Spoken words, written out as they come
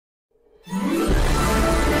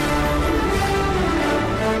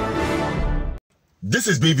This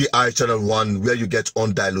is BVI Channel 1, where you get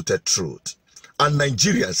undiluted truth. And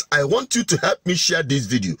Nigerians, I want you to help me share this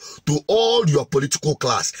video to all your political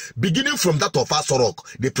class, beginning from that of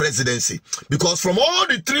Asorok, the presidency. Because from all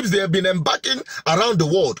the trips they have been embarking around the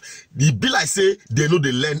world, the bill I say, they know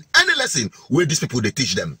they learn any lesson where these people, they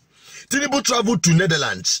teach them. Tinubu traveled to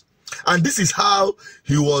Netherlands, and this is how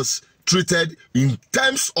he was treated in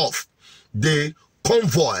terms of the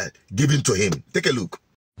convoy given to him. Take a look.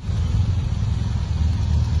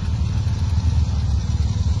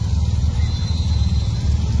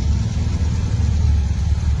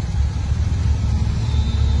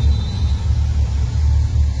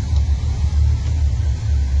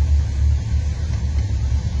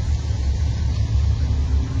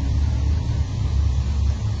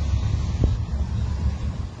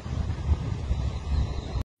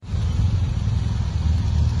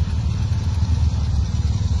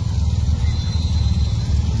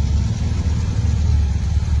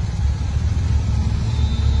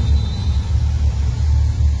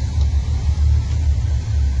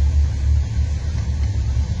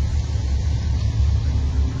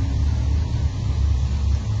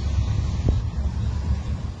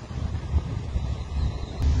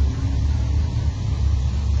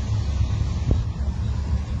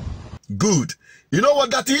 Good. You know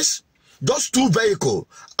what that is? Just two vehicles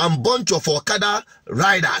and bunch of Okada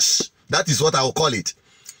riders. That is what I will call it.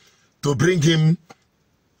 To bring him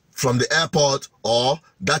from the airport or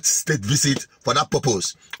that state visit for that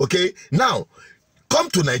purpose. Okay? Now,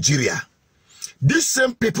 come to Nigeria. These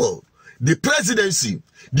same people, the presidency,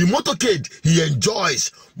 the motorcade, he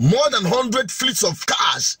enjoys more than 100 fleets of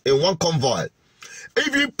cars in one convoy.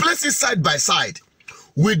 If you place it side by side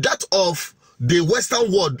with that of the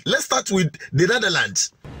Western world, let's start with the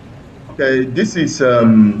Netherlands. Okay, this is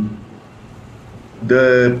the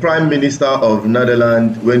Prime Minister of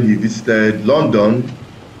Netherlands when he visited London,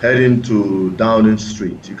 heading to Downing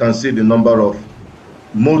Street. You can see the number of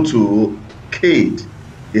motorcade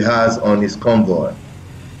he has on his convoy.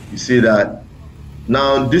 You see that.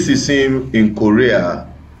 Now this is him in Korea,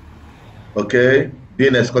 okay,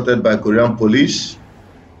 being escorted by Korean police. You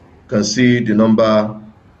can see the number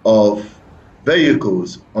of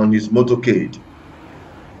vehicles on his motorcade.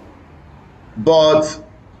 But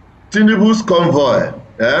Tinubu's convoy,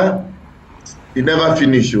 he never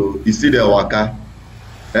finish. You see the waka.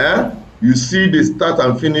 You see the start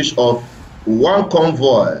and finish of one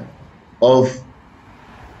convoy of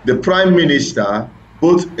the Prime Minister,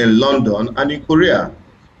 both in London and in Korea.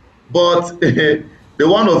 But the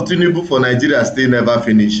one of Tinubu for Nigeria still never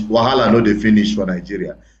finish. Wahala no dey finish for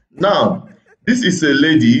Nigeria. Now, this is a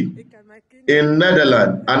lady in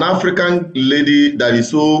Netherlands, an African lady that is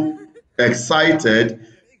so excited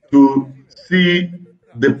to see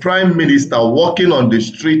the Prime Minister walking on the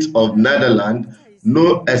streets of Netherlands.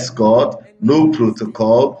 No escort, no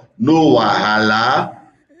protocol, no wahala.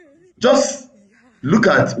 Just look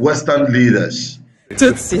at Western leaders.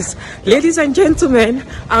 Tutsis. Ladies and gentlemen,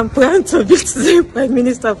 I'm proud to be the Prime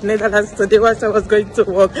Minister of Netherlands today whilst I was going to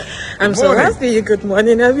work. I'm so happy. Good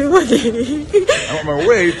morning, everybody. I'm on my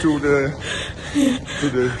way to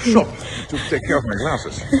the shop to take care of my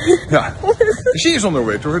glasses. Yeah. She is on her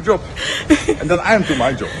way to her job. And then I'm to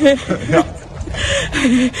my job. Yeah.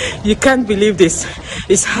 You can't believe this.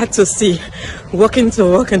 It's hard to see. Walking to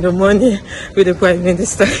work in the morning with the Prime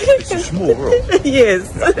Minister. It's a small world.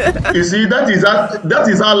 Yes. You see, that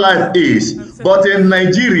is how life is. But in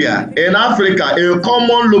Nigeria, in Africa, a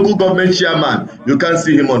common local government chairman, you can't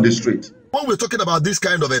see him on the street. When we're talking about this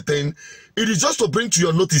kind of a thing, it is just to bring to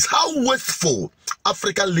your notice how wasteful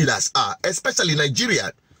African leaders are, especially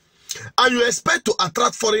Nigeria. And you expect to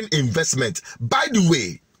attract foreign investment. By the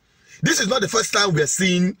way, this is not the first time we are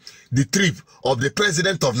seeing the trip of the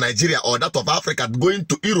president of Nigeria or that of Africa going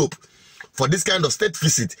to Europe for this kind of state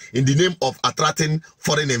visit in the name of attracting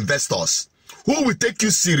foreign investors. Who will take you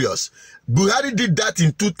serious? Buhari did that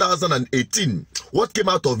in 2018. What came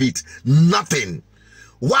out of it? Nothing.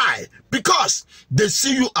 Why? Because they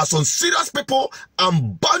see you as unserious people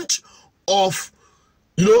and bunch of,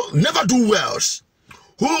 never do wells.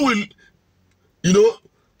 Who will,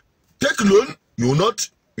 take loan, you're not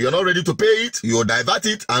ready to pay it, you'll divert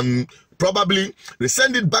it and probably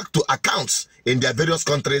resend it back to accounts in their various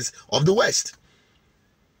countries of the West.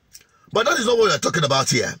 But that is not what we are talking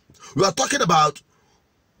about here. We are talking about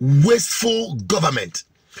wasteful government.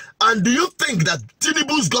 And do you think that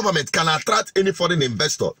Tinubu's government can attract any foreign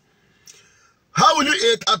investor? How will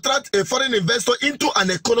you attract a foreign investor into an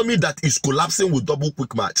economy that is collapsing with double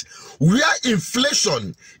quick match? Where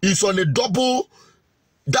inflation is on a double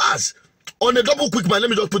quick match, let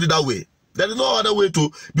me just put it that way. There is no other way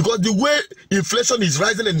to, because the way inflation is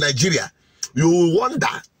rising in Nigeria, you will wonder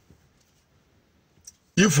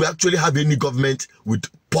if we actually have any government with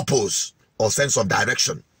purpose or sense of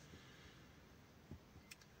direction.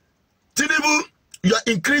 Tinubu, you are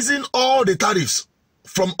increasing all the tariffs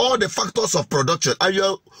from all the factors of production, and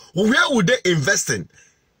where would they invest in?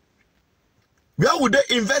 Where would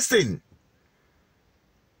they invest in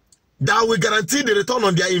that will guarantee the return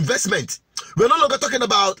on their investment? We're no longer talking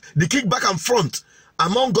about the kickback and front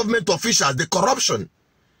among government officials, the corruption.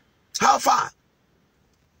 How far?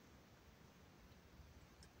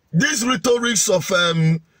 These rhetorics of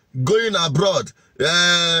going abroad,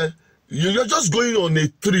 you're just going on a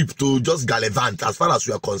trip to just gallivant as far as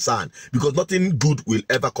you are concerned, because nothing good will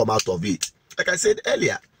ever come out of it. Like I said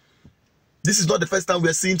earlier, this is not the first time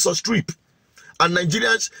we're seeing such trip. And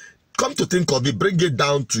Nigerians, come to think of it, bring it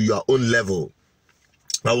down to your own level.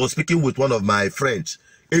 I was speaking with one of my friends,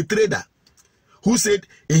 a trader, who said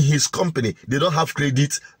in his company, they don't have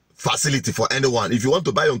credit facility for anyone. If you want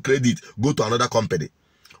to buy on credit, go to another company.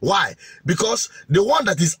 Why? Because the one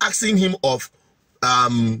that is asking him of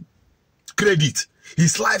credit,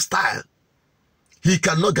 his lifestyle, he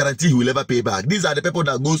cannot guarantee he will ever pay back. These are the people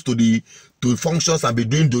that goes to functions and be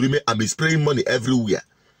doing dorime and be spraying money everywhere.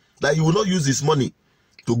 That he will not use his money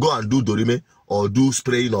to go and do dorime or do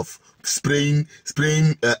spraying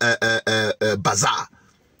bazaar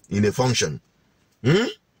in a function.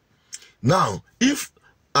 Now, if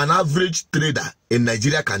an average trader in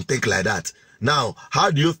Nigeria can think like that, now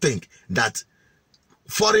how do you think that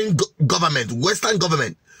foreign government, Western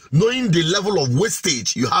government, knowing the level of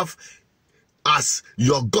wastage you have as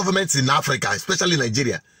your governments in Africa, especially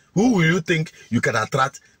Nigeria, who will you think you can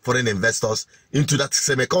attract foreign investors into that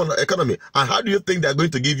same economy? And how do you think they're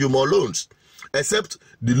going to give you more loans? Except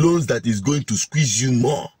the loans that is going to squeeze you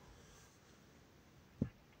more.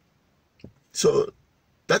 So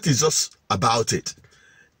that is just about it.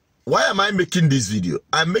 Why am I making this video?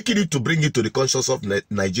 I'm making it to bring it to the conscience of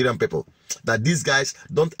Nigerian people that these guys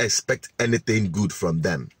don't expect anything good from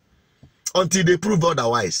them until they prove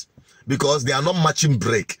otherwise, because they are not matching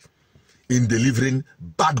break in delivering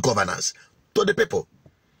bad governance to the people.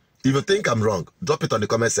 If you think I'm wrong, drop it on the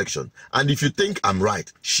comment section. And if you think I'm right,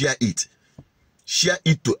 share it. Share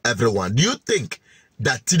it to everyone. Do you think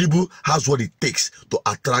that Tinubu has what it takes to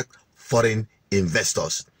attract foreign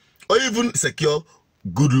investors or even secure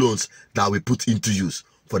good loans that we put into use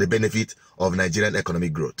for the benefit of Nigerian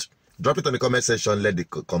economic growth? Drop it on the comment section. Let the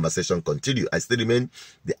conversation continue. I still remain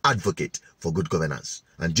the advocate for good governance,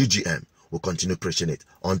 and GGM will continue preaching it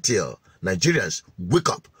until Nigerians wake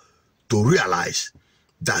up to realize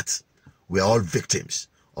that we are all victims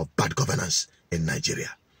of bad governance in Nigeria.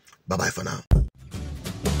 Bye-bye for now.